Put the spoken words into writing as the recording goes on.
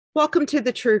Welcome to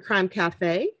the True Crime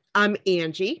Cafe. I'm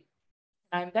Angie.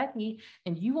 I'm Becky,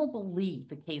 and you won't believe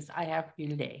the case I have for you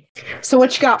today. So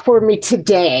what you got for me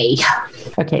today?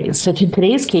 Okay, so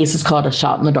today's case is called A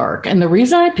Shot in the Dark. And the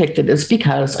reason I picked it is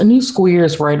because a new school year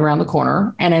is right around the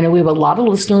corner. And I know we have a lot of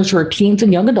listeners who are teens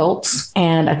and young adults.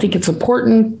 And I think it's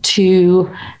important to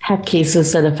have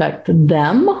cases that affect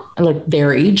them, like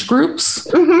their age groups,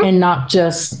 and not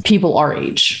just people our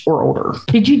age or older.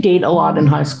 Did you date a lot in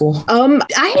high school?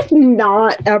 I have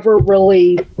not ever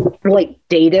really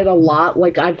dated a lot.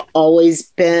 I've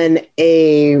always been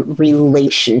a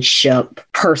relationship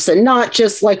person, not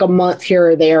just a month here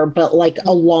or there, but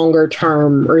a longer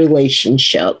term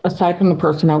relationship. Aside from the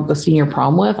person I went to senior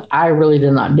prom with, I really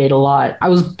did not date a lot. I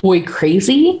was boy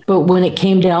crazy, but when it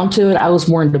came down to it, I was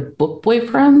more into book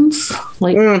boyfriends.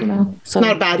 So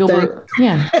not a bad Gilbert, thing.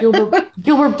 Yeah,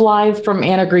 Gilbert Blythe from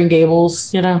Anne of Green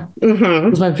Gables, It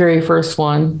was my very first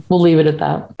one. We'll leave it at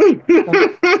that.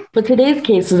 But today's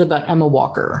case is about Emma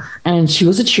Walker, and she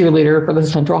was a cheerleader for the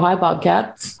Central High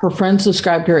Bobcats. Her friends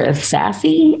described her as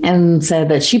sassy and said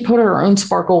that she put her own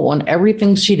sparkle on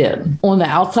everything she did. On the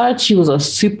outside, she was a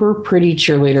super pretty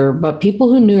cheerleader, but people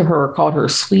who knew her called her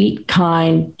sweet,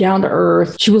 kind, down to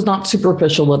earth. She was not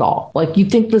superficial at all. You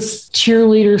think this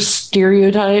cheerleader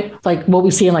stereotype, like what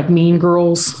we see in Mean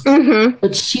Girls,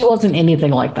 but she wasn't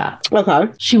anything like that.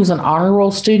 Okay. She was an honor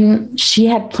roll student. She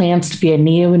had plans to be a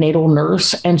neonatal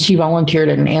nurse, and she volunteered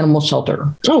at an animal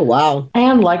shelter. Oh, wow.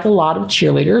 And like a lot of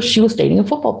cheerleaders, she was dating a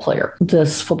football player.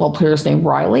 This football player is named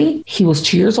Riley. He was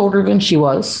 2 years older than she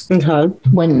was. Okay.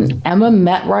 When Emma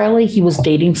met Riley, he was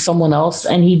dating someone else,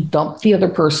 and he dumped the other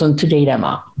person to date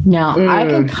Emma. Now, I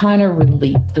can kind of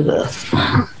relate to this.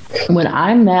 When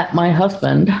I met my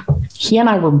husband, he and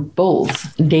I were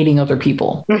both dating other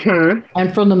people.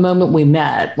 And from the moment we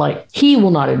met, he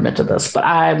will not admit to this, but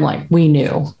I'm we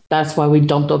knew. That's why we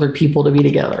dumped other people to be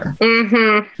together.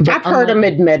 I've heard him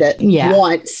admit it. Yeah.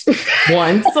 Once.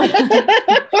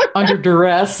 Under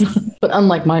duress. But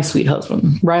unlike my sweet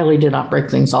husband, Riley did not break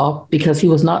things off because he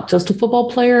was not just a football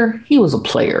player. He was a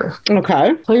player.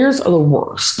 Okay. Players are the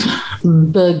worst.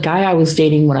 The guy I was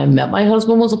dating when I met my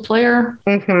husband was a player.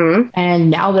 And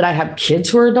now that I have kids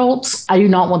who are adults, I do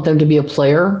not want them to be a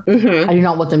player. I do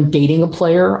not want them dating a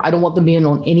player. I don't want them being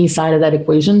on any side of that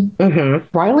equation.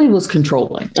 Riley was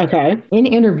controlling. Okay. In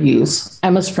interviews,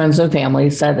 Emma's friends and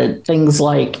family said that things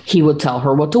like he would tell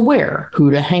her what to wear, who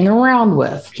to hang around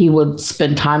with. He would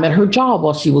spend time at her job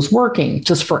while she was working,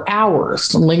 just for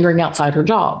hours, lingering outside her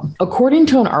job. According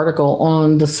to an article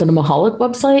on the Cinemaholic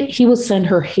website, he would send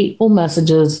her hateful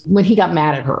messages when he got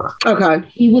mad at her. Okay.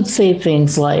 He would say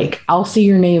things like, "I'll see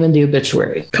your name in the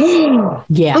obituary."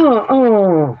 Yeah.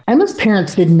 Emma's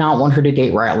parents did not want her to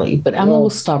date Riley, but Emma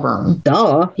was stubborn.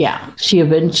 Duh. Yeah. She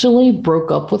eventually broke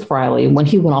up with Riley when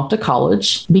he went off to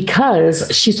college because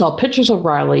she saw pictures of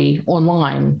Riley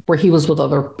online where he was with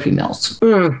other females.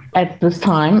 At this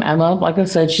time, Emma, like I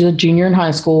said, she's a junior in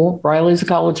high school. Riley's a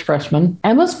college freshman.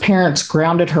 Emma's parents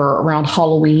grounded her around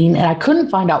Halloween, and I couldn't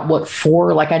find out what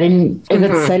for. I didn't, if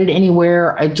it said it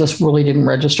anywhere, I just really didn't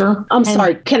register. I'm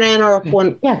sorry. Can I interrupt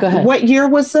one? Yeah, go ahead. What year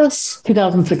was this?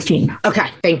 2016. Okay.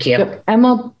 Thank you. Yep.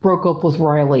 Emma broke up with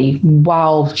Riley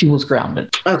while she was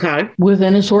grounded. Okay.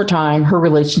 Within a short time, her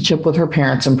relationship with her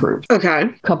parents improved. Okay.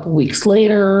 A couple weeks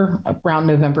later, around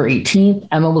November 18th,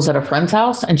 Emma was at a friend's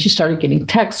house and she started getting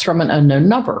texts from an unknown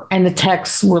number. And the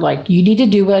texts were like, "You need to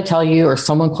do what I tell you or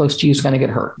someone close to you is going to get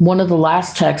hurt." One of the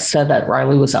last texts said that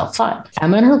Riley was outside.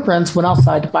 Emma and her friends went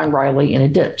outside to find Riley in a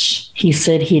ditch. He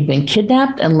said he had been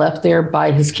kidnapped and left there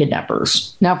by his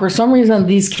kidnappers. Now, for some reason,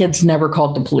 these kids never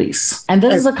called the police. And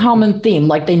this is a common theme.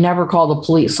 They never call the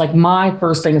police. My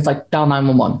first thing is dial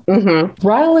 911.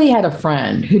 Riley had a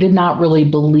friend who did not really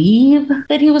believe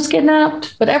that he was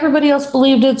kidnapped, but everybody else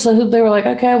believed it. So they were like,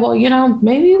 okay, well,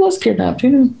 maybe he was kidnapped.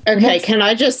 Okay, can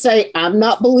I just say I'm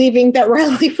not believing that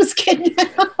Riley was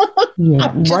kidnapped?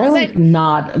 Yeah, Riley's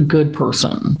not a good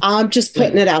person. I'm just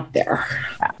putting it out there.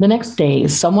 The next day,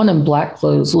 someone in black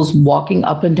clothes was walking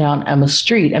up and down Emma's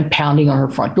street and pounding on her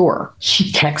front door.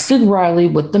 She texted Riley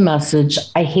with the message,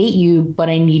 "I hate you, but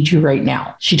I need you right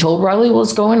now." She told Riley what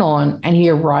was going on, and he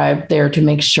arrived there to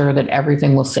make sure that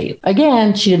everything was safe.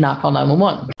 Again, she did not call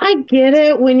 911. I get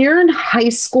it. When you're in high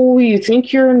school, you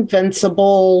think you're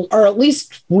invincible, or at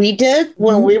least we did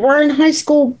when we were in high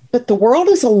school. But the world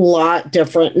is a lot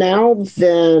different now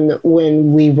than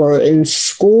when we were in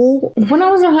school. When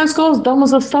I was in high school, I was dumb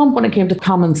as a stump when it came to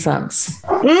common sense.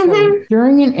 Mm-hmm. So,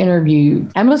 during an interview,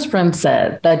 Emma's friend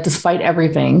said that despite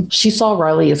everything, she saw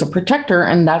Riley as a protector,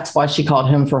 and that's why she called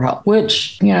him for help.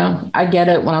 Which, you know, I get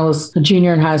it. When I was a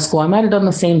junior in high school, I might have done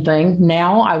the same thing.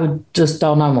 Now I would just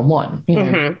dial 911. You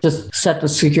know, just set the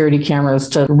security cameras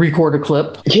to record a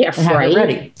clip and have it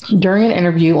ready. During an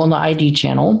interview on the ID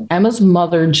channel, Emma's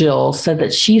mother, Jill, said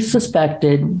that she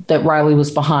suspected that Riley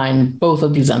was behind both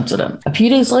of these incidents. A few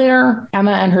days later,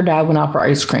 Emma and her dad went out for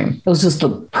ice cream. It was just a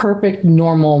perfect,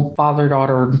 normal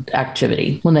father-daughter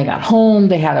activity. When they got home,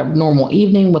 they had a normal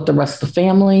evening with the rest of the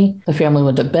family. The family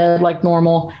went to bed like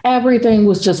normal. Everything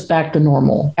was just back to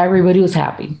normal. Everybody was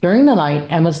happy. During the night,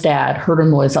 Emma's dad heard a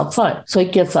noise outside. So he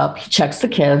gets up, he checks the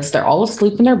kids. They're all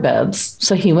asleep in their beds.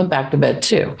 So he went back to bed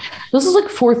too. This is like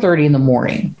 4:30 in the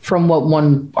morning from what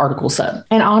one article said.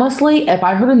 And honestly, if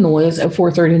I heard a noise at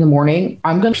 4:30 in the morning,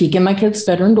 I'm going to peek in my kids'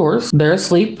 bedroom doors. They're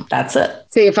asleep. That's it.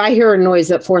 See, if I hear a noise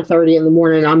at 4:30 in the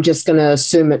morning, I'm just going to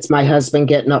assume it's my husband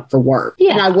getting up for work.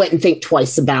 Yeah. And I wouldn't think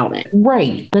twice about it.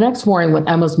 Right. The next morning, when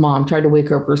Emma's mom tried to wake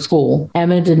her up for school,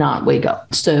 Emma did not wake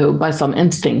up. So by some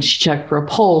instinct, she checked for a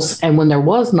pulse. And when there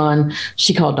was none,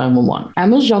 she called 911.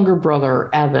 Emma's younger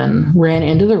brother, Evan, ran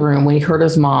into the room when he heard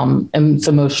his mom's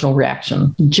emotional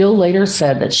reaction. Jill later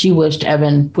said that she wished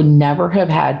Evan would never have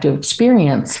had to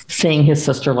experience seeing his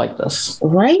sister like this.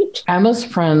 Right. Emma's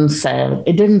friends said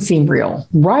it didn't seem real.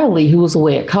 Riley, who was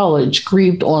away at college,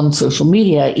 grieved on social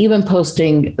media, even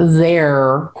posting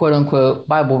their quote unquote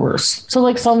Bible verse. So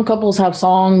like some couples have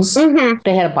songs,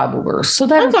 they had a Bible verse. So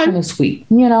that is kind of sweet.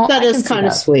 You know, that is kind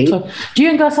of sweet. So, do you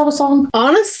and Gus have a song?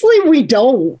 Honestly, we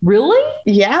don't. Really?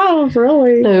 Yeah,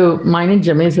 really. So mine and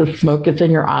Jimmy's is Smoke Gets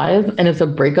in Your Eyes, and it's a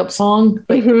breakup song.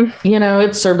 But, you know,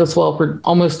 it's served us well for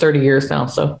almost 30 years now.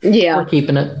 So we're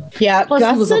keeping it. Yeah. Plus,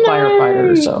 he was a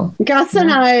firefighter. So Gus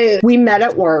and I, we met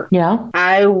at work. Yeah.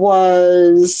 I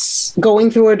was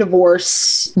going through a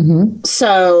divorce.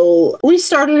 So we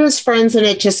started as friends and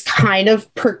it just kind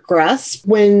of progressed.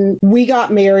 When we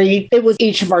got married, it was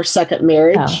each of our second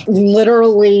marriage. Yeah.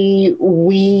 Literally,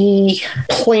 we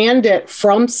planned it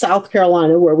from South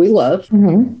Carolina, where we live,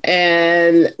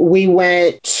 and we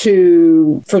went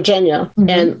to Virginia.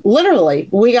 And literally,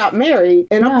 we got married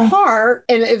in a park.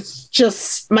 And it's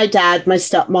just my dad, my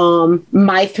stepmom,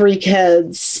 my 3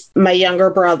 kids, my younger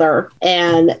brother,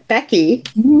 and Becky,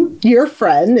 your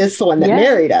friend, is the one that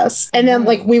married us. And then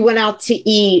like we went out to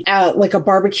eat at like a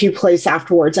barbecue place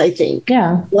afterwards, I think.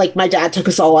 Yeah. Like my dad took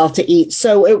us all out to eat.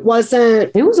 So it was a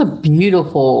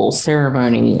beautiful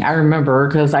ceremony. I remember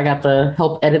because I got to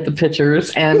help edit the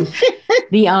pictures, and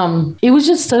it was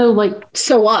just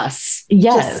so us.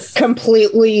 Yes. Just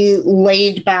completely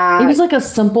laid back. It was like a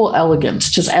simple elegance.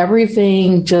 Just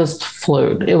everything just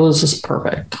flowed. It was just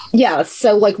perfect. Yeah.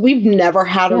 So like we've never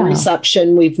had a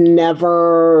reception. We've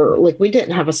never, we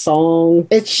didn't have a song.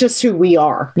 It's just who we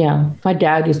are. Yeah. My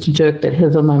dad used to joke that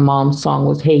his and my mom's song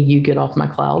was, "Hey, you get off my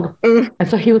cloud." And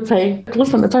so he would say,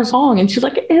 "Listen, it's our song." And she's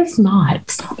like, "It's not.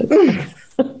 Stop it."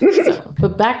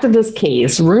 But back to this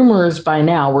case, rumors by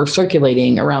now were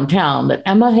circulating around town that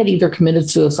Emma had either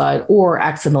committed suicide or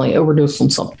accidentally overdosed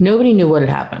on something. Nobody knew what had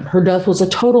happened. Her death was a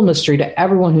total mystery to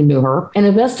everyone who knew her, and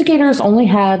investigators only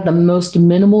had the most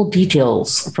minimal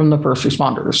details from the first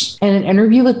responders. In an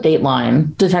interview with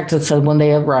Dateline, detectives said when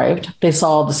they arrived, they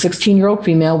saw the 16-year-old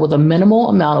female with a minimal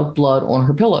amount of blood on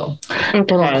her pillow. Okay.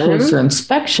 But on closer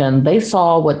inspection, they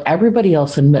saw what everybody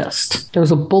else had missed. There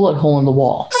was a bullet hole in the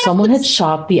wall. Someone had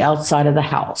shot the outside of the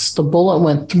house. The bullet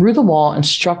went through the wall and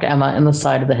struck Emma in the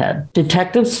side of the head.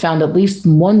 Detectives found at least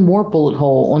one more bullet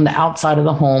hole on the outside of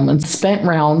the home and spent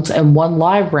rounds and one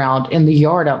live round in the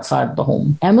yard outside of the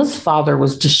home. Emma's father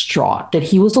was distraught that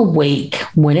he was awake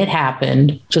when it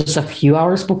happened just a few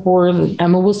hours before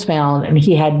Emma was found, and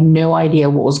he had no idea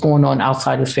what was going on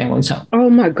outside his family's home. Oh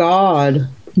my God.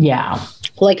 Yeah.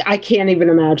 I can't even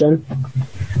imagine.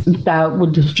 That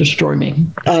would just destroy me.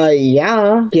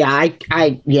 Yeah.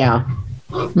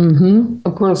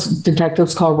 Of course,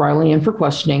 detectives call Riley in for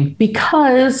questioning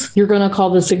because you're going to call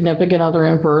the significant other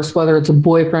in first, whether it's a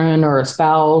boyfriend or a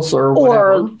spouse or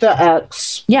whatever. Or the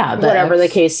ex. Yeah. Whatever the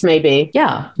case may be.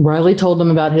 Yeah. Riley told them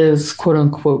about his quote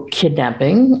unquote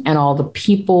kidnapping and all the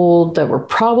people that were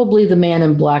probably the man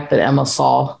in black that Emma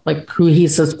saw, who he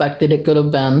suspected it could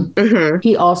have been.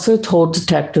 He also told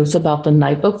detectives about the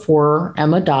night before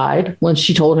Emma died when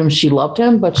she told him she loved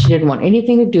him, but she didn't want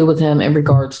anything to do with him in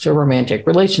regards to a romantic romantic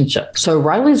relationship. So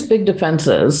Riley's big defense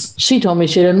is, she told me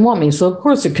she didn't want me, so of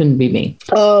course it couldn't be me.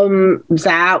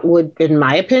 That would, in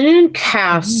my opinion,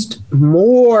 cast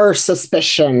more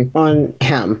suspicion on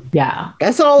him. Yeah.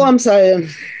 That's all I'm saying.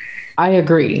 I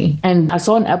agree. And I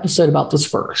saw an episode about this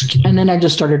first, and then I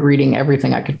just started reading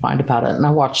everything I could find about it. And I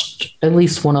watched at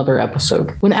least one other episode.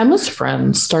 When Emma's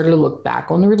friends started to look back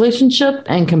on the relationship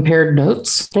and compared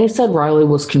notes, they said Riley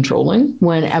was controlling.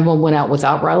 When Emma went out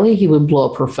without Riley, he would blow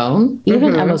up her phone.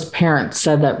 Even Emma's parents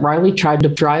said that Riley tried to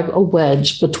drive a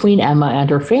wedge between Emma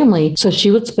and her family so she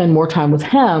would spend more time with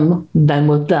him than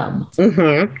with them.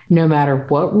 No matter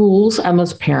what rules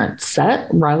Emma's parents set,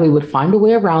 Riley would find a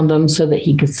way around them so that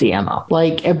he could see Emma.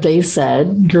 Like if they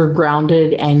said you're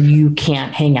grounded and you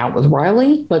can't hang out with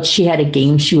Riley, but she had a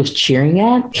game she was cheering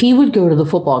at, he would go to the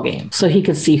football game so he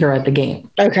could see her at the game.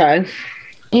 Okay.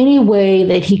 Any way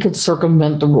that he could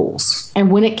circumvent the rules.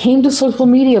 And when it came to social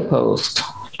media posts,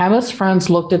 Emma's friends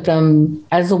looked at them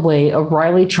as a way of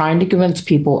Riley trying to convince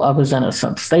people of his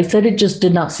innocence. They said it just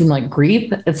did not seem like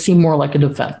grief. It seemed more like a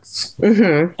defense.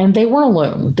 And they weren't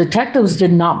alone. Detectives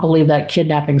did not believe that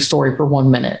kidnapping story for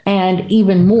 1 minute. And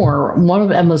even more, one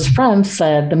of Emma's friends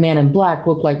said the man in black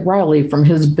looked like Riley from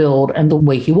his build and the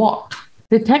way he walked.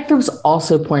 Detectives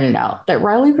also pointed out that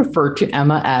Riley referred to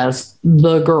Emma as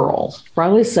the girl.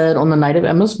 Riley said on the night of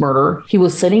Emma's murder, he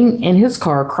was sitting in his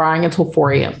car crying until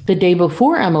 4 a.m. The day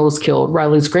before Emma was killed,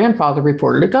 Riley's grandfather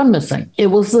reported a gun missing. It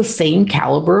was the same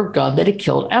caliber of gun that had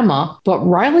killed Emma, but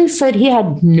Riley said he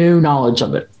had no knowledge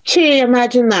of it. Gee,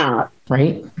 imagine that.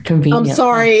 Right? Convenient. I'm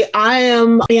sorry, I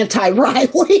am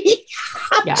anti-Riley.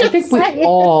 Yeah, I think we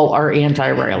all are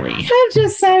anti-Riley. I'm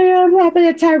just saying, I'm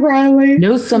anti-Riley.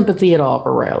 No sympathy at all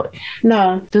for Riley.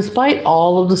 No. Despite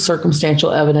all of the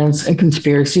circumstantial evidence and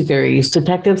conspiracy theories,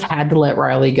 detectives had to let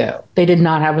Riley go. They did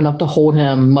not have enough to hold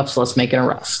him, much less make an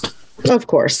arrest. Of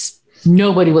course.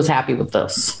 Nobody was happy with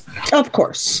this. Of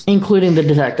course. Including the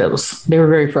detectives. They were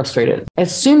very frustrated.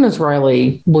 As soon as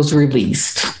Riley was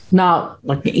released, not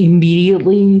like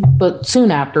immediately, but soon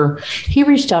after, he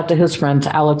reached out to his friends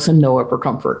Alex and Noah for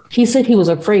comfort. He said he was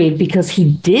afraid because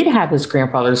he did have his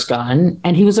grandfather's gun,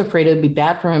 and he was afraid it would be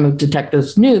bad for him if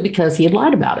detectives knew because he had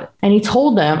lied about it. And he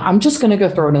told them, I'm just going to go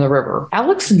throw it in the river.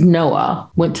 Alex and Noah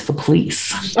went to the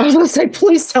police. I was going to say,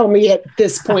 please tell me at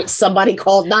this point somebody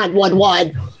called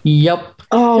 911. Yep.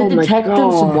 Oh, the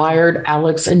detectives wired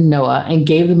Alex and Noah and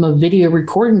gave them a video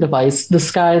recording device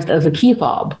disguised as a key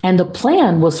fob. And the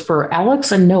plan was for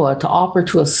Alex and Noah to offer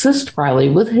to assist Riley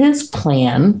with his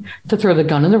plan to throw the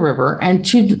gun in the river and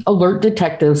to alert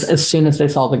detectives as soon as they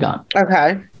saw the gun.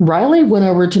 Okay. Riley went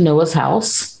over to Noah's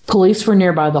house. Police were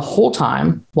nearby the whole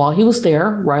time. While he was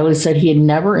there, Riley said he had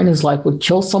never in his life would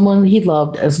kill someone he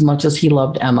loved as much as he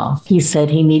loved Emma. He said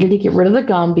he needed to get rid of the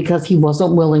gun because he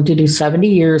wasn't willing to do 70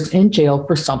 years in jail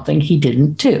for something he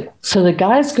didn't do. So the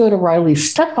guys go to Riley's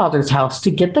stepfather's house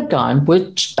to get the gun,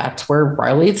 which that's where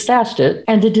Riley had stashed it.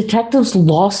 And the detectives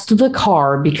lost the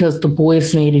car because the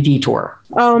boys made a detour.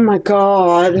 Oh my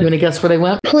God. You want to guess where they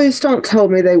went? Please don't tell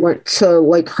me they went to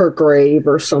like her grave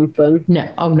or something.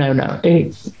 No. Oh, no.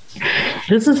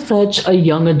 This is such a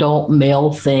young adult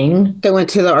male thing. They went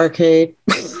to the arcade,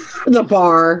 the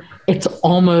bar. It's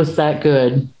almost that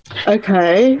good.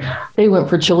 Okay. They went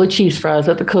for chili cheese fries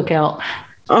at the cookout.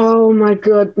 Oh my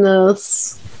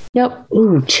goodness. Yep.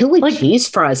 Ooh, chili cheese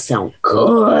fries sound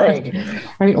good.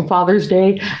 Right, on Father's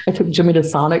Day, I took Jimmy to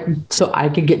Sonic so I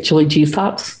could get chili cheese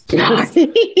tots. Nice.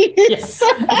 Yes.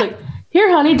 I was like, here,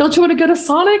 honey, don't you want to go to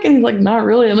Sonic? And he's like, not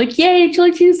really. I'm like, yay,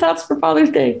 chili cheese tots for Father's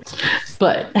Day.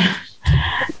 But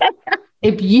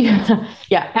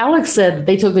Alex said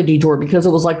they took the detour because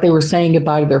it was like they were saying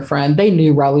goodbye to their friend. They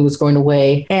knew Riley was going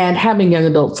away. And having young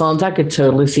adult sons, I could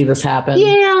totally see this happen.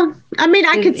 Yeah. I mean,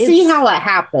 I could see how it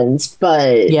happens,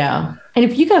 but... Yeah. And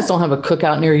if you guys don't have a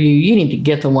cookout near you, you need to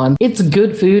get the one. It's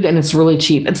good food and it's really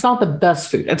cheap. It's not the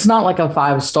best food. It's not like a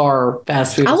 5-star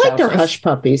fast food I like their hush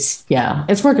puppies. Yeah.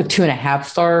 It's more like a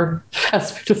 2.5-star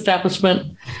fast food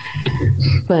establishment.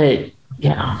 But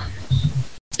yeah,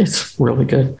 it's really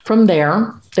good. From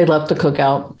there, they left the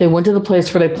cookout. They went to the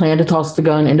place where they planned to toss the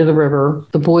gun into the river.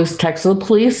 The boys texted the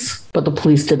police, but the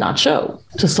police did not show.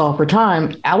 To solve for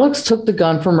time, Alex took the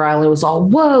gun from Riley and was all,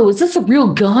 whoa, is this a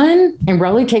real gun? And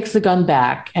Riley takes the gun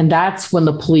back, and that's when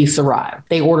the police arrive.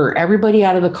 They order everybody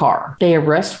out of the car. They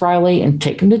arrest Riley and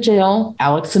take him to jail.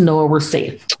 Alex and Noah were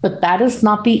safe. But that is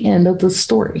not the end of the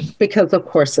story. Because of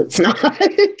course it's not.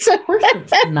 Of course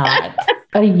it's not.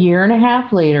 A year and a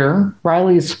half later,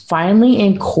 Riley is finally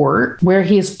in court where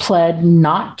he is pled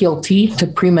not guilty to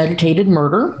premeditated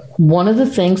murder. One of the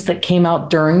things that came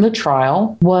out during the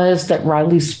trial was that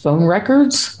Riley's phone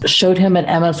records showed him at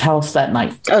Emma's house that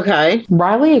night. Okay.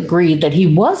 Riley agreed that he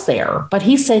was there, but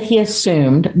he said he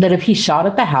assumed that if he shot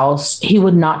at the house, he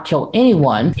would not kill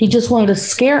anyone. He just wanted to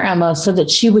scare Emma so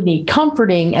that she would need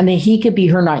comforting and that he could be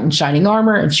her knight in shining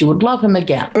armor and she would love him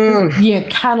again. Yeah,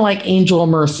 kind of like Angel of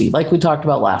Mercy, like we talked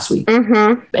about last week,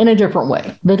 in a different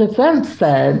way. The defense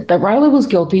said that Riley was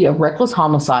guilty of reckless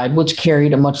homicide, which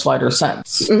carried a much lighter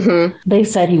sentence. They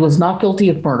said he was not guilty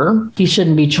of murder. He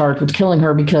shouldn't be charged with killing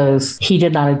her because he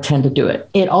did not intend to do it.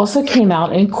 It also came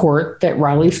out in court that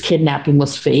Riley's kidnapping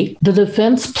was fake. The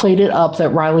defense played it up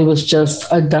that Riley was just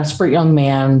a desperate young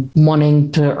man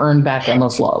wanting to earn back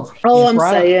Emma's love. All I'm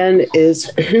saying is,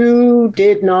 who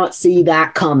did not see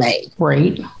that coming?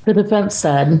 Right. The defense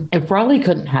said if Riley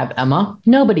couldn't have Emma,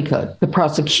 nobody could. The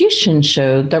prosecution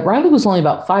showed that Riley was only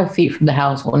about 5 feet from the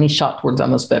house when he shot towards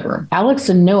Emma's bedroom. Alex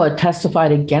and Noah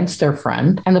testified against their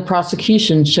friend, and the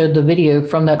prosecution showed the video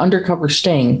from that undercover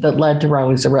sting that led to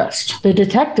Riley's arrest. The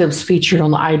detectives featured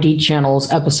on the ID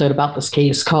Channel's episode about this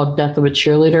case called Death of a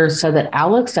Cheerleader said that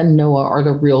Alex and Noah are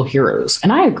the real heroes.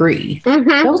 And I agree.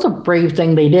 That was a brave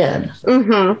thing they did.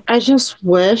 I just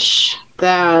wish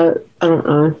that, I don't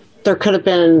know, there could have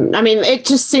been, I mean, it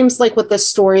just seems like with this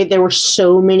story, there were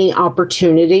so many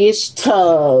opportunities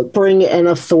to bring in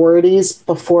authorities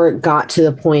before it got to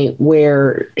the point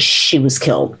where she was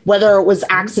killed, whether it was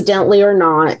accidentally or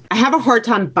not. I have a hard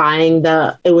time buying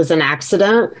that it was an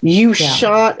accident. You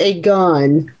shot a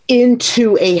gun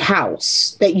into a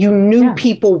house that you knew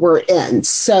people were in.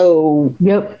 So,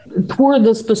 toward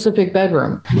the specific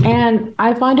bedroom. And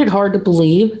I find it hard to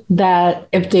believe that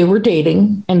if they were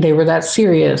dating and they were that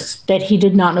serious, that he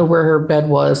did not know where her bed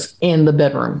was in the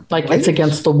bedroom. Like it's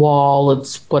against the wall,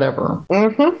 it's whatever.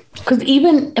 Because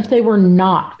even if they were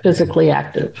not physically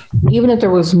active, even if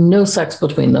there was no sex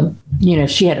between them, you know,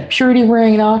 she had a purity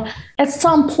ring on, at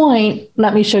some point,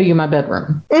 let me show you my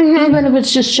bedroom. Even if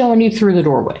it's just showing you through the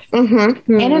doorway. In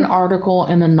an article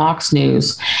in the Knox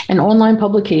News, an online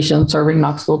publication serving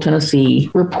Knoxville,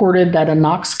 Tennessee, reported that a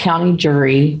Knox County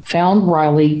jury found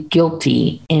Riley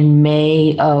guilty in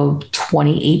May of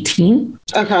 2018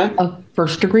 of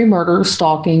first-degree murder,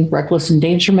 stalking, reckless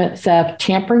endangerment, theft,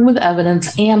 tampering with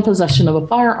evidence, and possession of a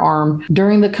firearm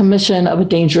during the commission of a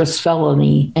dangerous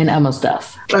felony in Emma's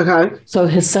death. So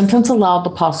his sentence allowed the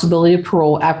possibility of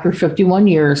parole after 51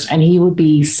 years, and he would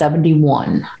be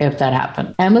 71 if that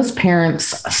happened. Emma's parents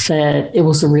said it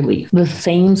was a relief. The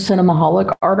same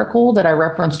Cinemaholic article that I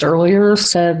referenced earlier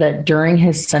said that during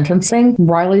his sentencing,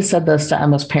 Riley said this to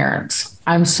Emma's parents: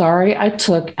 "I'm sorry I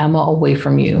took Emma away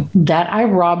from you, that I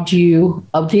robbed you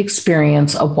of the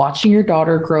experience of watching your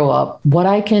daughter grow up. What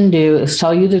I can do is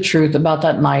tell you the truth about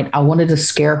that night. I wanted to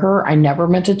scare her. I never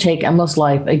meant to take Emma's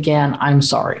life. Again, I'm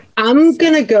sorry." I'm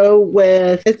going to go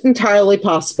with it's entirely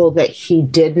possible that he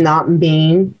did not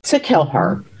mean to kill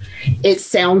her. It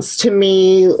sounds to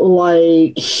me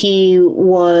like he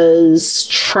was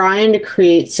trying to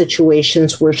create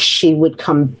situations where she would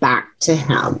come back to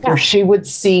him, or she would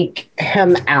seek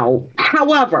him out.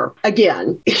 However,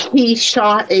 again, he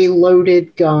shot a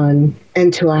loaded gun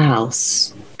into a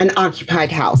house, an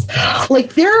occupied house.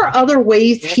 Like, there are other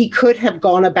ways he could have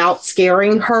gone about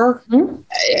scaring her.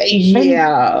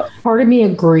 Yeah. Part of me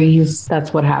agrees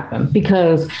that's what happened,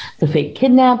 because the fake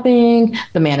kidnapping,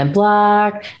 the man in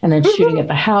black, and then shooting at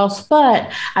the house. But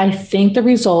I think the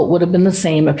result would have been the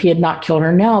same if he had not killed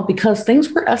her now, because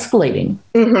things were escalating.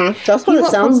 That's what it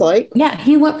sounds like. Yeah,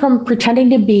 he went from pretending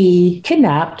to be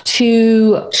kidnapped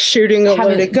to shooting a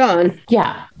loaded gun.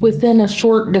 Yeah, within a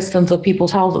short distance of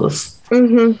people's houses.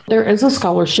 There is a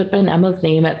scholarship in Emma's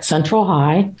name at Central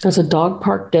High. There's a dog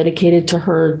park dedicated to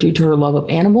her due to her love of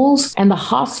animals, and the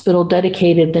hospital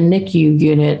dedicated the NICU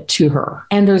unit to her.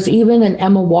 And there's even an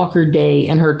Emma Walker Day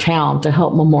in her town to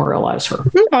help memorialize her,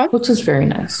 which is very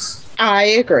nice. I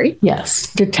agree.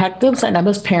 Yes. Detectives and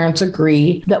Emma's parents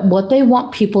agree that what they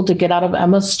want people to get out of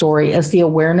Emma's story is the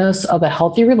awareness of a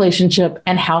healthy relationship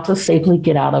and how to safely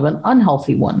get out of an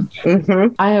unhealthy one.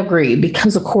 I agree,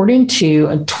 because according to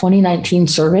a 2019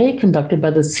 survey conducted by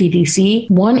the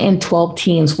CDC, 1 in 12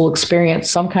 teens will experience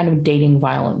some kind of dating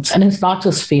violence. And it's not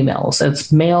just females,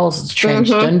 it's males, it's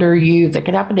transgender youth. It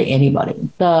could happen to anybody.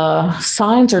 The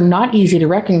signs are not easy to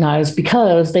recognize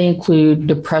because they include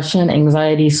depression,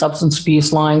 anxiety, substance substance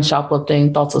abuse, lying,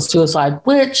 shoplifting, thoughts of suicide,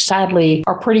 which sadly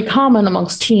are pretty common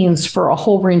amongst teens for a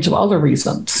whole range of other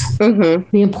reasons. Mm-hmm.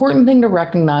 The important thing to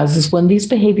recognize is when these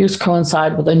behaviors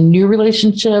coincide with a new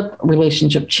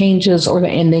relationship changes, or the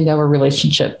ending of a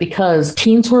relationship, because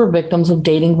teens who are victims of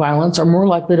dating violence are more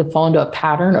likely to fall into a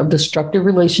pattern of destructive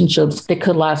relationships that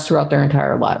could last throughout their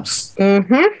entire lives.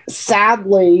 Mm-hmm.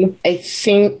 Sadly, I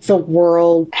think the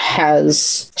world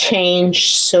has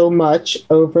changed so much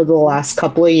over the last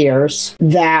couple of years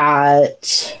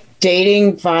that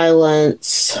dating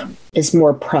violence is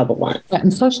more prevalent.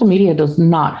 And social media does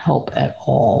not help at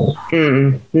all.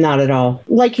 Not at all.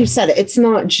 Like you said, it's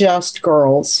not just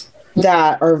girls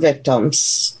that are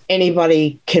victims.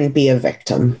 Anybody can be a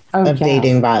victim of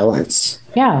dating violence.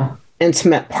 Yeah.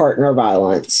 Intimate partner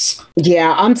violence.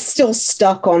 Yeah, I'm still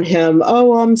stuck on him.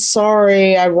 Oh, I'm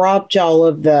sorry. I robbed y'all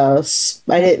of this.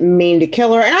 I didn't mean to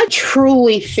kill her. And I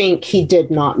truly think he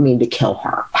did not mean to kill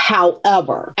her.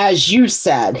 However, as you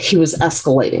said, he was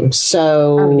escalating.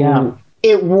 So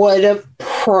it would have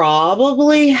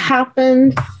probably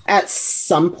happened at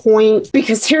some point,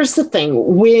 because here's the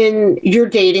thing: when you're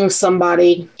dating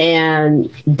somebody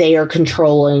and they are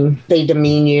controlling, they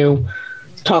demean you,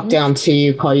 talk down to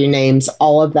you, call you names,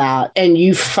 all of that, and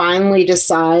you finally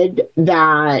decide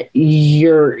that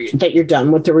you're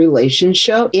done with the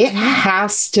relationship, it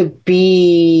has to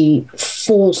be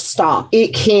full stop.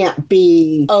 It can't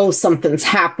be, oh, something's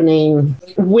happening.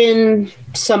 When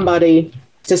somebody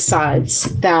decides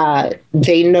that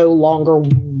they no longer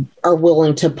are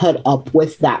willing to put up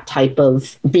with that type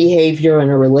of behavior in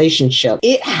a relationship,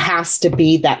 it has to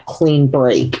be that clean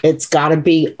break. It's got to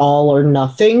be all or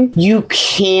nothing. You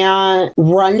can't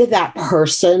run to that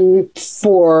person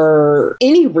for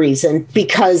any reason,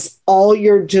 because all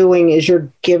you're doing is you're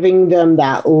giving them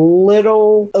that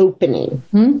little opening.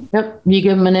 Yep. You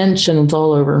give them an inch and it's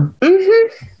all over.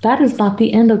 Mm-hmm. That is not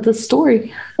the end of the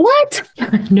story. What?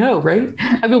 No, right?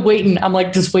 I've been waiting. I'm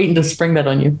like just waiting to spring that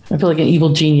on you. I feel like an evil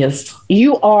genius.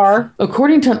 You are.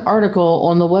 According to an article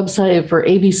on the website for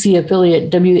ABC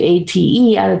affiliate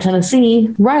WATE out of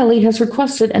Tennessee, Riley has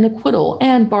requested an acquittal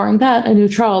and, barring that, a new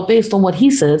trial based on what he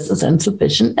says is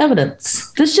insufficient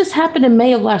evidence. This just happened in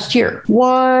May of last year.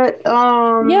 What?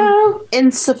 Yeah.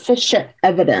 Insufficient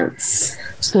evidence.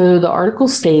 So the article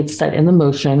states that in the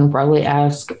motion, Riley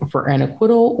asked for an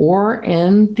acquittal or,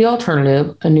 in the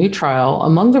alternative, a new trial.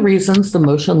 Among the reasons, the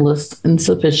motion lists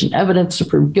insufficient evidence to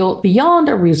prove guilt beyond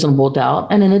a reasonable doubt.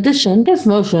 And in addition, his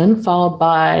motion, followed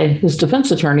by his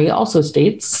defense attorney, also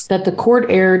states that the court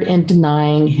erred in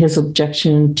denying his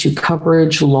objection to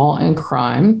coverage, law, and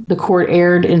crime. The court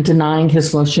erred in denying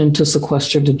his motion to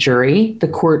sequester the jury. The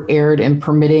court erred in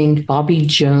permitting Bobby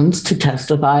Jones to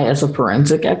testify as a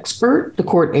forensic expert. The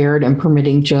court erred in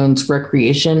permitting Jones'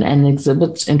 recreation and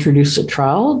exhibits introduced at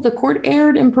trial. The court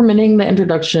erred in permitting the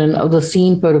introduction of the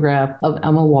scene photograph of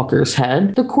Emma Walker's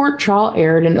head. The court trial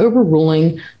erred in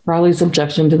overruling Riley's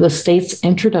objection to the state's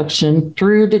introduction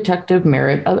through Detective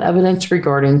Merritt of evidence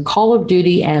regarding Call of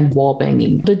Duty and wall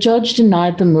banging. The judge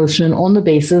denied the motion on the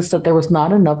basis that there was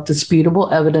not enough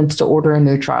disputable evidence to order a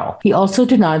new trial. He also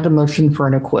denied the motion for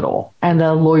an acquittal, and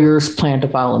the lawyers plan to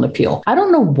file an appeal. I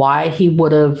don't know why he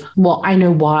would have, well, I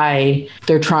know why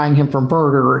they're trying him for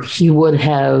murder. He would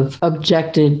have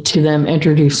objected to them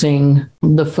introducing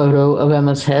the photo of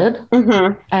Emma's head.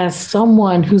 As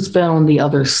someone who's been on the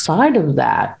other side of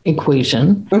that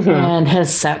equation and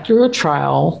has sat through a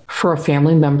trial for a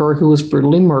family member who was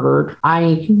brutally murdered,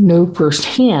 I know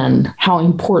firsthand how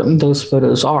important those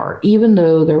photos are, even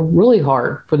though they're really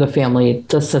hard for the family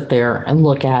to sit there and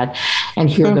look at and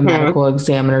hear the medical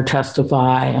examiner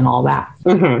testify and all that.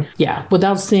 Yeah,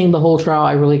 without seeing the whole trial,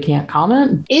 I really can't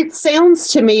comment. It sounds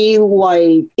to me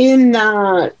like in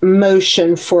that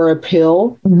motion for appeal,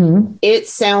 it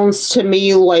sounds to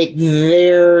me like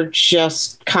they're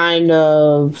just kind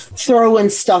of throwing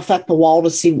stuff at the wall to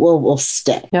see where we'll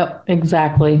stick. Yep,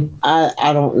 exactly.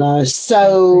 I don't know.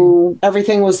 So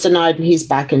everything was denied and he's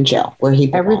back in jail where he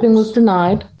belongs. Everything was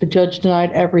denied. The judge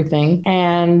denied everything.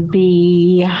 And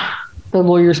the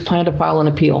lawyers plan to file an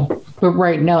appeal. But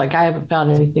right now, like, I haven't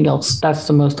found anything else. That's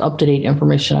the most up-to-date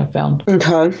information I've found.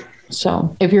 Okay.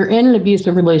 So if you're in an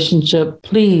abusive relationship,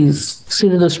 please see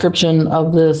the description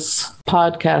of this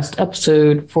podcast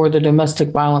episode for the domestic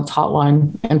violence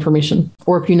hotline information.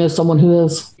 Or if you know someone who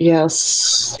is.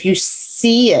 Yes. If you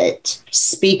see it,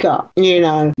 speak up. You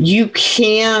know, you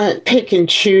can't pick and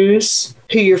choose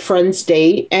who your friends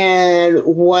date and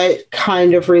what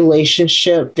kind of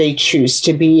relationship they choose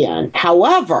to be in.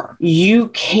 However, you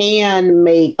can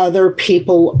make other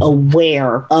people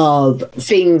aware of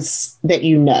things that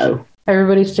you know.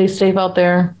 Everybody stay safe out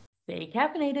there. Stay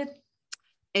caffeinated.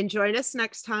 And join us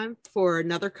next time for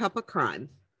another cup of crime.